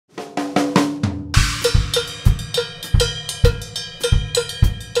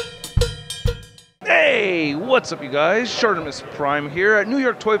What's up, you guys? ShartimusPrime here at New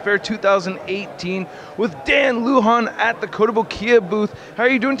York Toy Fair 2018 with Dan Lujan at the Kotobukiya booth. How are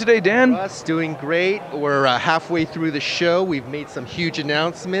you doing today, Dan? Us doing great. We're halfway through the show. We've made some huge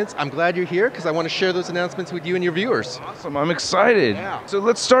announcements. I'm glad you're here because I want to share those announcements with you and your viewers. Awesome, I'm excited. Yeah. So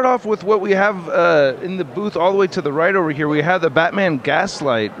let's start off with what we have in the booth all the way to the right over here. We have the Batman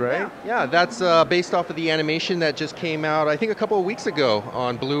Gaslight, right? Yeah, that's based off of the animation that just came out, I think, a couple of weeks ago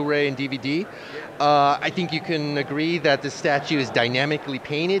on Blu-ray and DVD. I think you can agree that the statue is dynamically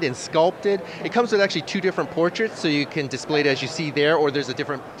painted and sculpted. It comes with actually two different portraits, so you can display it as you see there, or there's a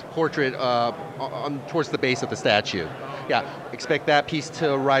different portrait towards the base of the statue. Yeah, expect that piece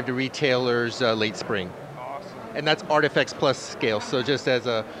to arrive to retailers late spring. Awesome. And that's Artifacts Plus scale, so just as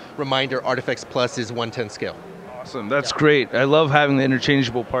a reminder, Artifacts Plus is 1/10 scale. Awesome, that's great. I love having the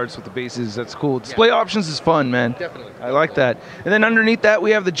interchangeable parts with the bases. That's cool. Display options is fun, man. Definitely. I like that. And then underneath that,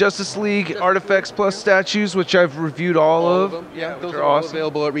 we have the Justice League Artifacts Plus statues, which I've reviewed all of. Them. Yeah, those which are all awesome.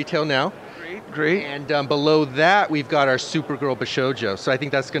 available at retail now. Great. And below that, we've got our Supergirl Bashoujo. So I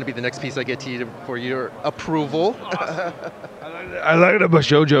think that's going to be the next piece I get to you for your approval. Awesome. I like the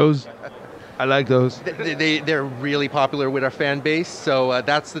Bashojos. I like those. They're really popular with our fan base. So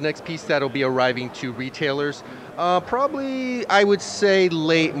that's the next piece that'll be arriving to retailers. Probably, I would say,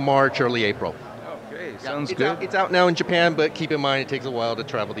 late March, early April. Okay, sounds good. It's out now in Japan, but keep in mind it takes a while to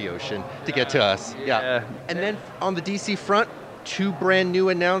travel the ocean to get to us. Yeah. And then on the DC front, two brand new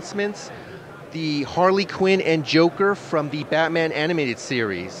announcements. The Harley Quinn and Joker from the Batman animated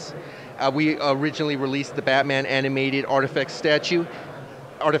series. We originally released the Batman animated Artifacts statue.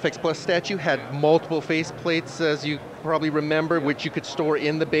 Artifacts Plus statue had multiple faceplates, as you probably remember, which you could store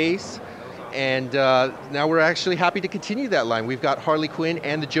in the base. And now we're actually happy to continue that line. We've got Harley Quinn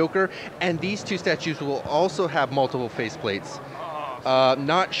and the Joker, and these two statues will also have multiple faceplates.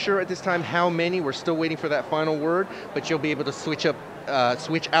 Not sure at this time how many. We're still waiting for that final word, but you'll be able to switch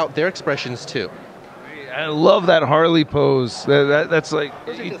out their expressions too. I love that Harley pose. That's like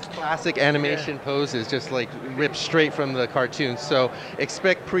those are just classic animation poses, just like ripped straight from the cartoon. So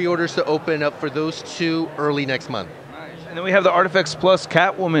expect pre-orders to open up for those two early next month. And then we have the Artifacts Plus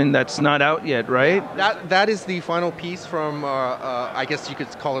Catwoman that's not out yet, right? That is the final piece from, I guess you could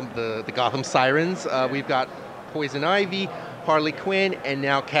call them the Gotham Sirens. We've got Poison Ivy, Harley Quinn, and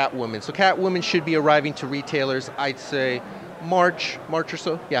now Catwoman. So Catwoman should be arriving to retailers, I'd say, March or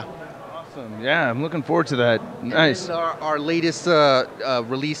so, yeah. Awesome, yeah, I'm looking forward to that. Nice. And our latest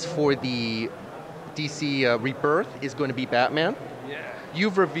release for the DC Rebirth is going to be Batman. Yeah.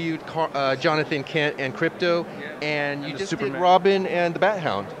 You've reviewed Jonathan Kent and Crypto, and you just did Robin and the Bat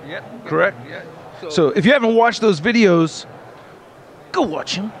Hound. Yeah, correct. Yeah. So if you haven't watched those videos, go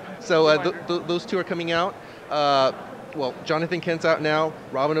watch them. So those two are coming out. Well, Jonathan Kent's out now.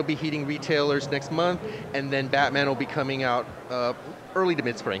 Robin will be hitting retailers next month, and then Batman will be coming out early to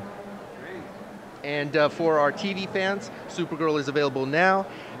mid-spring. And for our TV fans, Supergirl is available now.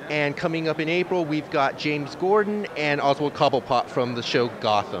 And coming up in April, we've got James Gordon and Oswald Cobblepot from the show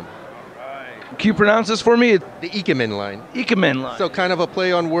Gotham. Can you pronounce this for me? The Ikemen line. Ikemen line. So kind of a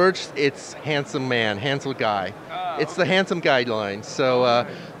play on words. It's handsome man, handsome guy. It's the handsome guy line. So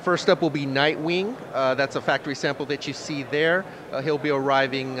first up will be Nightwing. That's a factory sample that you see there. He'll be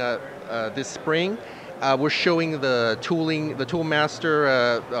arriving this spring. We're showing the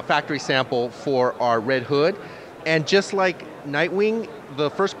Toolmaster factory sample for our Red Hood. And just like Nightwing, the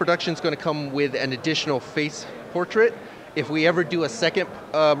first production is going to come with an additional face portrait. If we ever do a second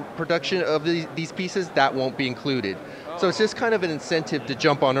production of these pieces, that won't be included. So it's just kind of an incentive to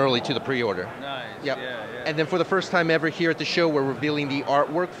jump on early to the pre-order. Nice. Yep. Yeah. And then for the first time ever here at the show, we're revealing the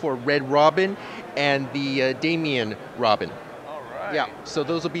artwork for Red Robin and the Damian Robin. All right. Yeah, so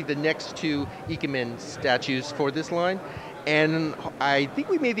those will be the next two Ikemen statues for this line. And I think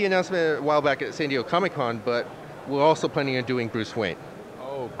we made the announcement a while back at San Diego Comic-Con, but we're also planning on doing Bruce Wayne.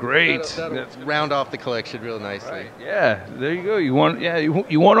 Oh, great! That'll round off the collection real nicely. Right. Yeah, there you go. You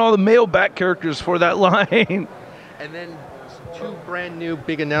want all the male Bat characters for that line. And then two brand new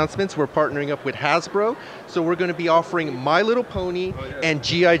big announcements. We're partnering up with Hasbro, so we're going to be offering My Little Pony and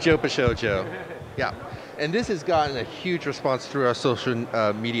G.I. Joe Bashoujo. Yeah. And this has gotten a huge response through our social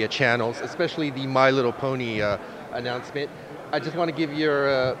media channels, especially the My Little Pony announcement. I just want to give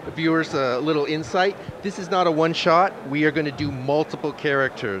your viewers a little insight. This is not a one-shot. We are going to do multiple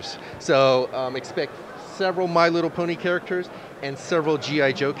characters. So expect several My Little Pony characters and several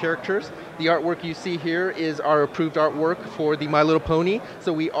G.I. Joe characters. The artwork you see here is our approved artwork for the My Little Pony.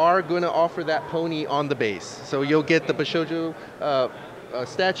 So we are going to offer that pony on the base. So you'll get the Bashoujo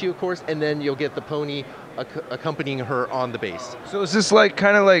statue, of course, and then you'll get the pony accompanying her on the base. So is this like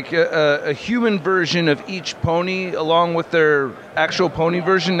kind of like a human version of each pony along with their actual pony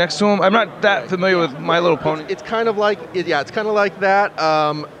version next to them? I'm not that familiar with My Little Pony. It's kind of like, it's kind of like that.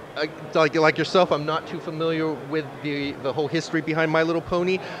 Like yourself, I'm not too familiar with the whole history behind My Little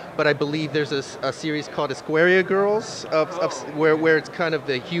Pony, but I believe there's a series called Esquire Girls where it's kind of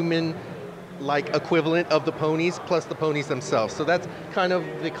the human like equivalent of the ponies plus the ponies themselves. So that's kind of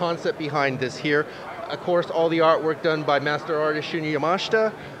the concept behind this here. Of course, all the artwork done by master artist Shun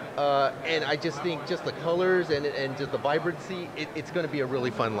Yamashita, and I just think just the colors and just the vibrancy, it's going to be a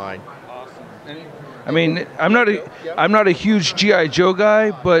really fun line. Awesome. I mean, I'm not a huge G.I. Joe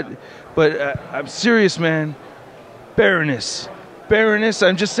guy, but I'm serious, man. Baroness,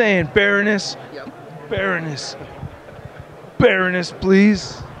 I'm just saying, Baroness, Baroness,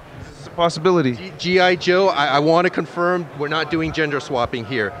 please. It's a possibility. G.I. Joe, I want to confirm we're not doing gender swapping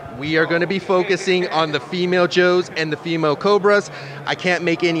here. We are going to be focusing on the female Joes and the female Cobras. I can't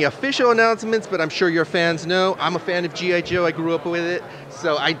make any official announcements, but I'm sure your fans know. I'm a fan of G.I. Joe. I grew up with it.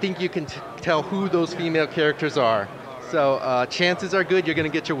 So I think you can tell who those female characters are. So chances are good you're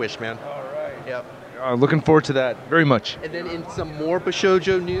going to get your wish, man. All right. Yep. Looking forward to that very much. And then in some more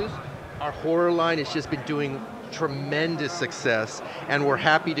Bashoujo news, our horror line has just been doing tremendous success, and we're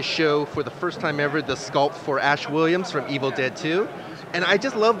happy to show for the first time ever the sculpt for Ash Williams from Evil Dead 2. And I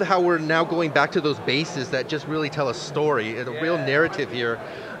just love how we're now going back to those bases that just really tell a story, a real narrative here.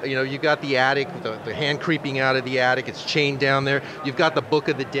 You know, you've got the attic, the hand creeping out of the attic, it's chained down there. You've got the Book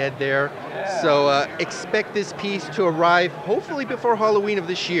of the Dead there. So expect this piece to arrive hopefully before Halloween of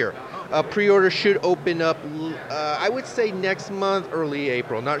this year. Pre-order should open up, I would say next month, early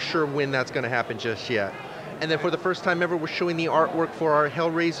April. Not sure when that's going to happen just yet. And then for the first time ever, we're showing the artwork for our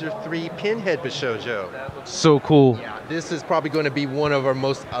Hellraiser 3 Pinhead Bashoujo. That looks so cool. Yeah, this is probably going to be one of our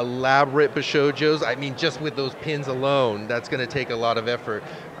most elaborate Bashoujos. I mean, just with those pins alone, that's going to take a lot of effort.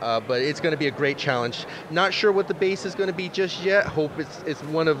 But it's going to be a great challenge. Not sure what the base is going to be just yet. Hope it's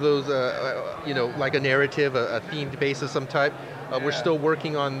one of those, you know, like a narrative, a themed base of some type. We're still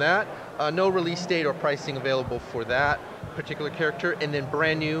working on that. No release date or pricing available for that particular character. And then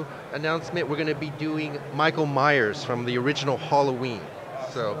brand new announcement, we're going to be doing Michael Myers from the original Halloween.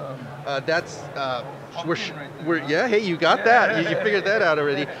 So that's yeah. Hey, you got that. You figured that out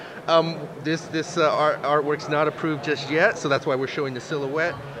already. This artwork's not approved just yet, so that's why we're showing the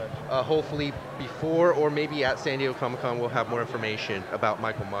silhouette. Hopefully before or maybe at San Diego Comic-Con we'll have more information about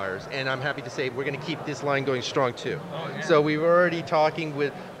Michael Myers. And I'm happy to say we're going to keep this line going strong too. So we were already talking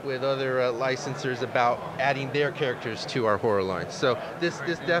with other licensors about adding their characters to our horror line. So this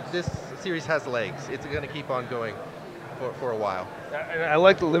series has legs. It's going to keep on going for a while. I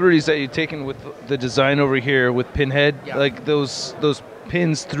like the liberties that you've taken with the design over here with Pinhead, like those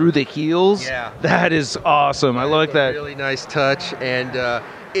pins through the heels. Yeah, that is awesome. I like that. Really nice touch, and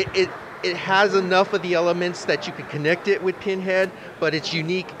it has enough of the elements that you can connect it with Pinhead, but it's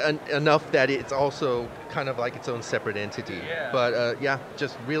unique enough that it's also kind of like its own separate entity. Yeah. But yeah,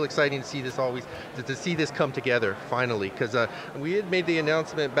 just real exciting to see this to see this come together finally, because we had made the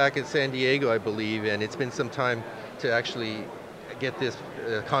announcement back in San Diego, I believe, and it's been some time to actually get this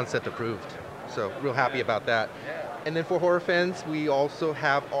concept approved. So real happy about that. And then for horror fans, we also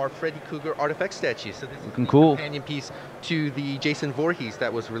have our Freddy Krueger artifact statue. So this is a companion piece to the Jason Voorhees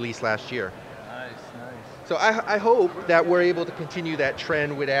that was released last year. Nice. So I hope that we're able to continue that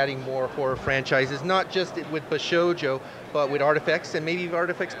trend with adding more horror franchises, not just with Bashoujo, but with Artifacts and maybe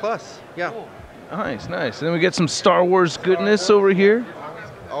Artifacts Plus. Yeah. Cool. Nice. And then we get some Star Wars goodness over here.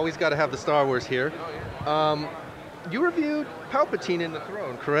 Always got to have the Star Wars here. You reviewed Palpatine in the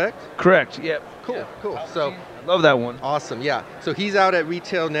Throne, correct? Correct, yep. Cool. So, love that one. Awesome, yeah. So he's out at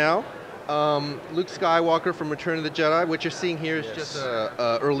retail now. Luke Skywalker from Return of the Jedi. What you're seeing here is just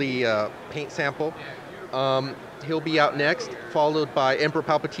a early paint sample. He'll be out next, followed by Emperor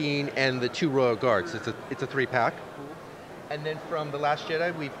Palpatine and the 2 Royal Guards. It's a 3-pack. And then from The Last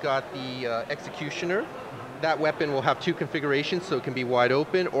Jedi, we've got the Executioner. That weapon will have 2 configurations, so it can be wide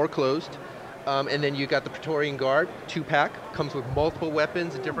open or closed. And then you got the Praetorian Guard 2-pack. Comes with multiple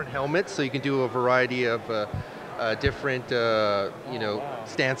weapons and different helmets, so you can do a variety of different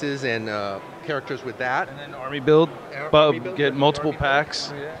stances and characters with that. And then army build, get multiple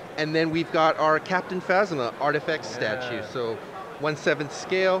packs. And then we've got our Captain Phasma artifact statue, so 1/7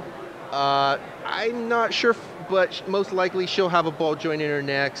 scale. I'm not sure, but most likely she'll have a ball joint in her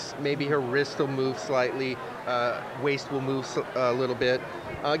neck. Maybe her wrist will move slightly, waist will move a little bit.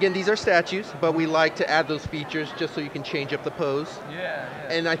 Again, these are statues, but we like to add those features just so you can change up the pose. Yeah.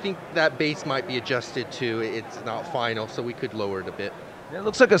 And I think that base might be adjusted too. It's not final, so we could lower it a bit. It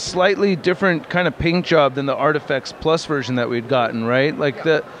looks like a slightly different kind of paint job than the Artifacts Plus version that we'd gotten, right? Like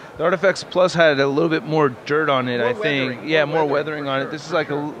the Artifacts Plus had a little bit more dirt on it, I think. Yeah, more weathering on it. This is like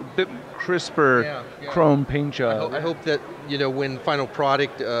a bit crisper chrome paint job. I hope that, you know, when final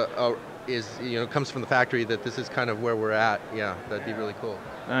product is, you know, comes from the factory, that this is kind of where we're at. Yeah, that'd be really cool.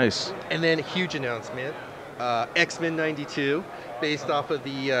 Nice. And then huge announcement, X-Men 92, based off of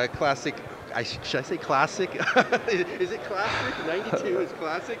the classic. Should I say classic? Is it classic? 92 is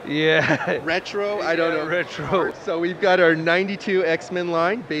classic? Yeah. Retro? I don't know. Retro. So we've got our 92 X-Men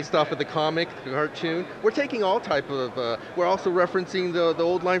line based off of the comic, the cartoon. We're taking all type of, we're also referencing the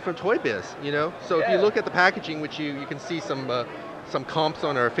old line from Toy Biz, you know? So if you look at the packaging, which you can see some comps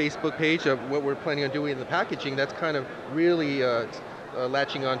on our Facebook page of what we're planning on doing in the packaging, that's kind of really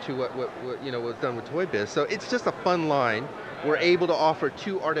latching on to what you know was done with Toy Biz. So it's just a fun line. We're able to offer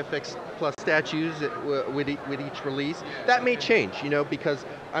 2 Artifacts Plus statues with each release. That may change, you know, because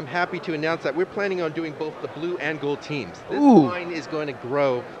I'm happy to announce that we're planning on doing both the blue and gold teams. This line is going to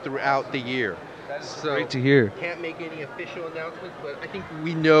grow throughout the year. That's great to hear. Can't make any official announcements, but I think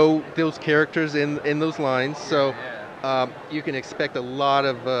we know those characters in those lines. So you can expect a lot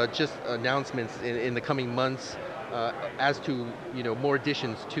of just announcements in the coming months as to, you know, more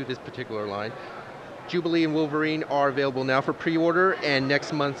additions to this particular line. Jubilee and Wolverine are available now for pre-order, and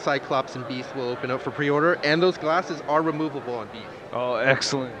next month Cyclops and Beast will open up for pre-order, and those glasses are removable on Beast. Oh,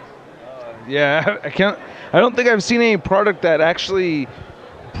 excellent. Yeah, I don't think I've seen any product that actually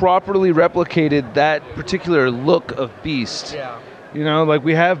properly replicated that particular look of Beast. Yeah. You know, like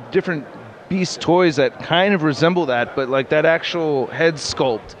we have different Beast toys that kind of resemble that, but like that actual head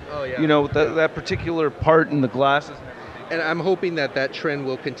sculpt, you know, that particular part in the glasses. And I'm hoping that that trend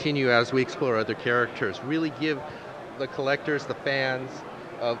will continue as we explore other characters. Really give the collectors, the fans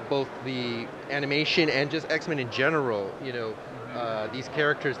of both the animation and just X-Men in general, you know, these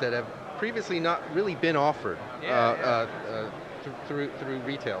characters that have previously not really been offered through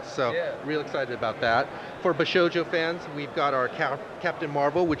retail. So real excited about that. For Bashoujo fans, we've got our Captain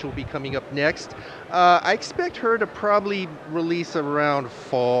Marvel, which will be coming up next. I expect her to probably release around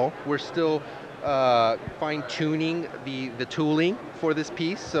fall. We're still fine-tuning the tooling for this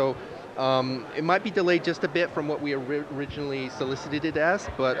piece, so it might be delayed just a bit from what we originally solicited it as,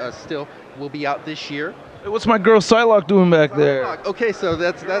 but still will be out this year. Hey, what's my girl Psylocke doing back there? Okay, so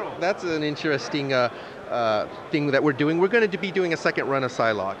that's an interesting thing that we're doing. We're going to be doing a second run of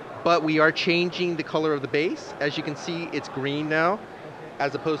Psylocke, but we are changing the color of the base. As you can see, it's green now,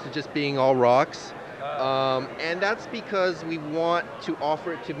 as opposed to just being all rocks. And that's because we want to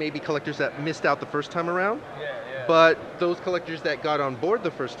offer it to maybe collectors that missed out the first time around. But those collectors that got on board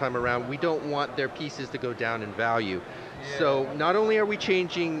the first time around, we don't want their pieces to go down in value. So not only are we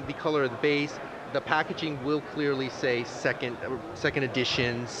changing the color of the base, the packaging will clearly say second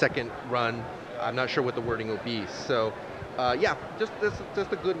edition, second run. I'm not sure what the wording will be. So yeah, just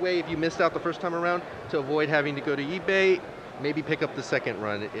a good way if you missed out the first time around to avoid having to go to eBay. Maybe pick up the second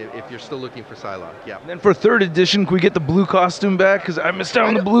run if you're still looking for Psylocke. Yeah. And then for third edition, can we get the blue costume back? Because I missed out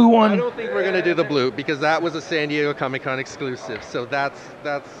on the blue one. I don't think we're going to do the blue because that was a San Diego Comic-Con exclusive. So that's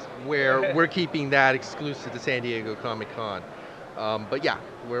where we're keeping that exclusive to San Diego Comic-Con. But yeah,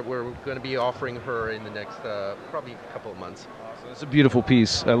 we're going to be offering her in the next probably a couple of months. Awesome. It's a beautiful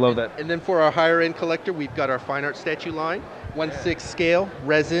piece. I love that. And then for our higher end collector, we've got our fine art statue line, 1/6 scale,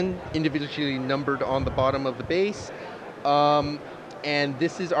 resin, individually numbered on the bottom of the base. And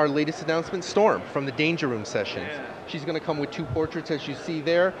this is our latest announcement, Storm, from the Danger Room sessions. She's going to come with 2 portraits, as you see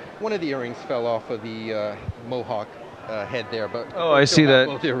there. One of the earrings fell off of the Mohawk head there, but I see that.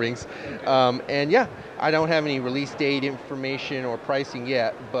 Both earrings. And yeah, I don't have any release date information or pricing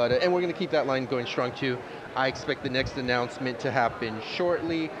yet, but and we're going to keep that line going strong too. I expect the next announcement to happen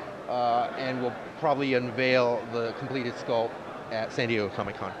shortly, and we'll probably unveil the completed sculpt at San Diego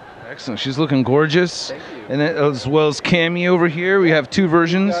Comic-Con. Excellent. She's looking gorgeous. Thank you. And then, as well as Cammy over here, we have 2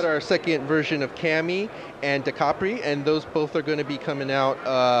 versions. We got our second version of Cammy and DeCapri, and those both are going to be coming out.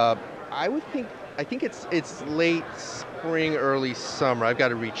 I think it's late spring, early summer. I've got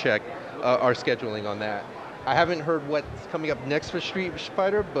to recheck our scheduling on that. I haven't heard what's coming up next for Street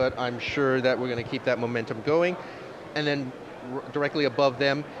Fighter, but I'm sure that we're going to keep that momentum going. And then directly above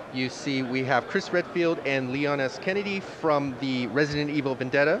them, you see we have Chris Redfield and Leon S. Kennedy from the Resident Evil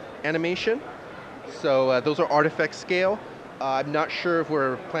Vendetta animation. So those are artifact scale. I'm not sure if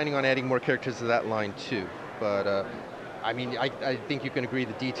we're planning on adding more characters to that line too, but I mean, I think you can agree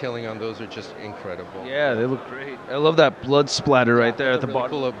the detailing on those are just incredible. Yeah, they look great. I love that blood splatter right there at the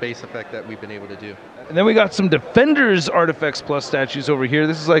bottom. Cool base effect that we've been able to do. And then we got some Defenders Artifacts Plus statues over here.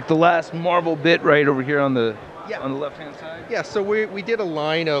 This is like the last Marvel bit right over here on the on the left-hand side? Yeah, so we did a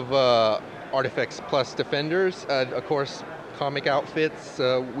line of Artifacts Plus Defenders. Of course, comic outfits.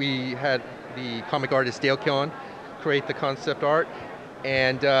 We had the comic artist Dale Keown create the concept art.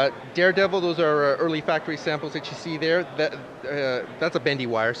 And Daredevil, those are early factory samples that you see there. That's a bendy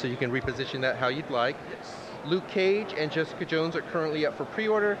wire, so you can reposition that how you'd like. Luke Cage and Jessica Jones are currently up for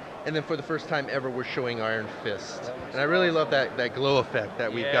pre-order, and then for the first time ever, we're showing Iron Fist. And I really love that glow effect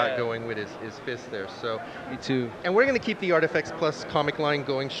that we've got going with his fist there. So me too. And we're going to keep the Artifacts Plus comic line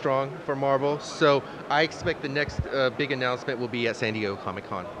going strong for Marvel. So I expect the next big announcement will be at San Diego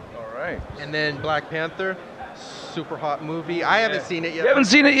Comic-Con. All right. And then Black Panther. Super hot movie. I haven't seen it yet. You haven't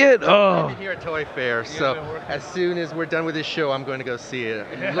seen it yet? Oh. I've been here at Toy Fair, so as soon as we're done with this show, I'm going to go see it.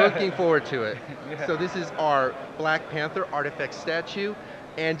 I'm looking forward to it. So this is our Black Panther artifact statue,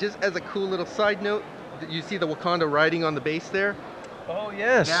 and just as a cool little side note, you see the Wakanda writing on the base there? Oh,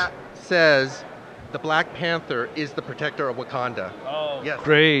 yes. That says the Black Panther is the protector of Wakanda. Oh, yes.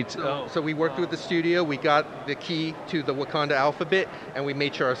 Great. So we worked with the studio, we got the key to the Wakanda alphabet, and we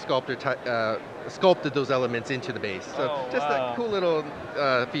made sure our sculptor sculpted those elements into the base. So just a cool little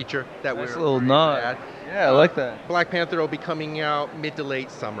feature that we're little nod. Yeah, I like that. Black Panther will be coming out mid to late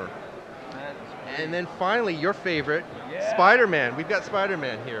summer. And then finally, your favorite, Spider-Man. We've got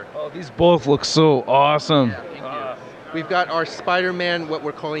Spider-Man here. Oh, these both look so awesome. Yeah, thank you. We've got our Spider-Man, what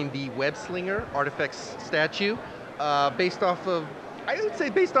we're calling the Web Slinger Artifacts statue, based off of, I would say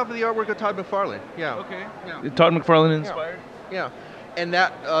based off of the artwork of Todd McFarlane. Yeah. Okay. Yeah. Todd McFarlane inspired? Yeah. And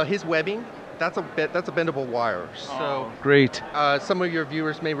that, his webbing, that's a bendable wire. So great. Some of your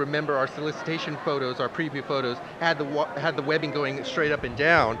viewers may remember our solicitation photos, our preview photos, had the webbing going straight up and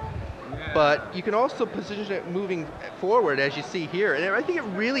down. Yeah. But you can also position it moving forward, as you see here. And I think it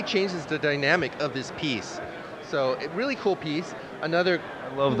really changes the dynamic of this piece. So, a really cool piece. Another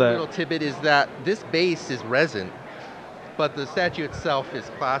little tidbit is that this base is resin, but the statue itself is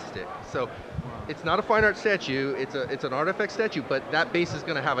plastic. So, it's not a fine art statue, it's an artifact statue, but that base is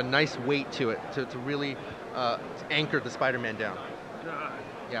going to have a nice weight to it to really anchor the Spider-Man down.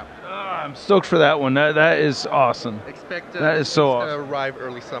 Yeah. I'm stoked for that one. That is awesome. Expect that is so awesome. To arrive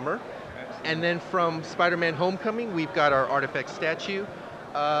early summer. And then from Spider-Man Homecoming, we've got our artifact statue.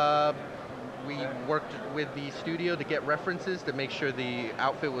 We worked with the studio to get references to make sure the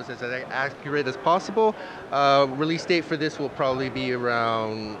outfit was as accurate as possible. Release date for this will probably be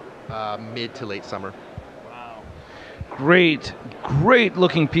around mid to late summer. Wow. Great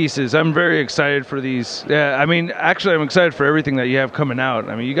looking pieces. I'm very excited for these. Yeah, I mean, actually, I'm excited for everything that you have coming out.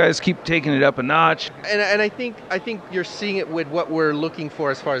 I mean, you guys keep taking it up a notch. And I think you're seeing it with what we're looking for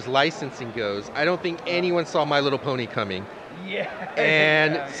as far as licensing goes. I don't think anyone saw My Little Pony coming. Yeah.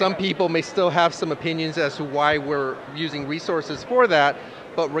 And some people may still have some opinions as to why we're using resources for that,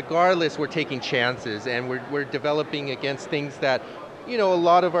 but regardless, we're taking chances and we're developing against things that, you know, a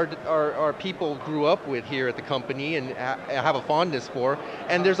lot of our people grew up with here at the company and have a fondness for,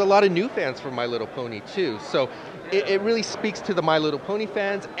 and there's a lot of new fans for My Little Pony too. So it really speaks to the My Little Pony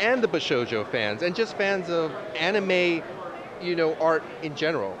fans and the Bashoujo fans and just fans of anime, you know, art in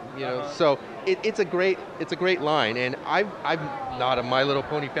general, you know. So it's a great line, and I'm not a My Little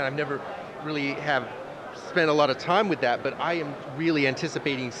Pony fan. I've never really have spent a lot of time with that, but I am really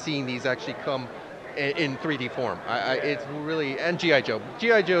anticipating seeing these actually come in 3D form. It's really, and G.I. Joe.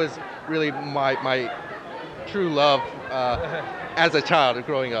 G.I. Joe is really my true love as a child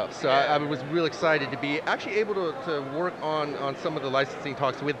growing up. So I was real excited to be actually able to work on some of the licensing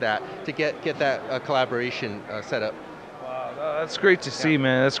talks with that to get that collaboration set up. That's great to see,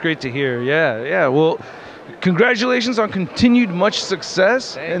 man. That's great to hear. Yeah. Well, congratulations on continued much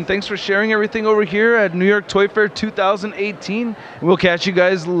success. Thanks. And thanks for sharing everything over here at New York Toy Fair 2018. And we'll catch you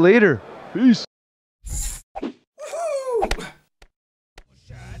guys later. Peace.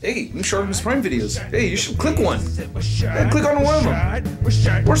 Hey, new ShartimusPrime videos. Hey, you should click one. Yeah, click on one of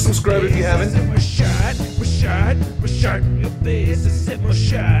them. Or subscribe if you haven't.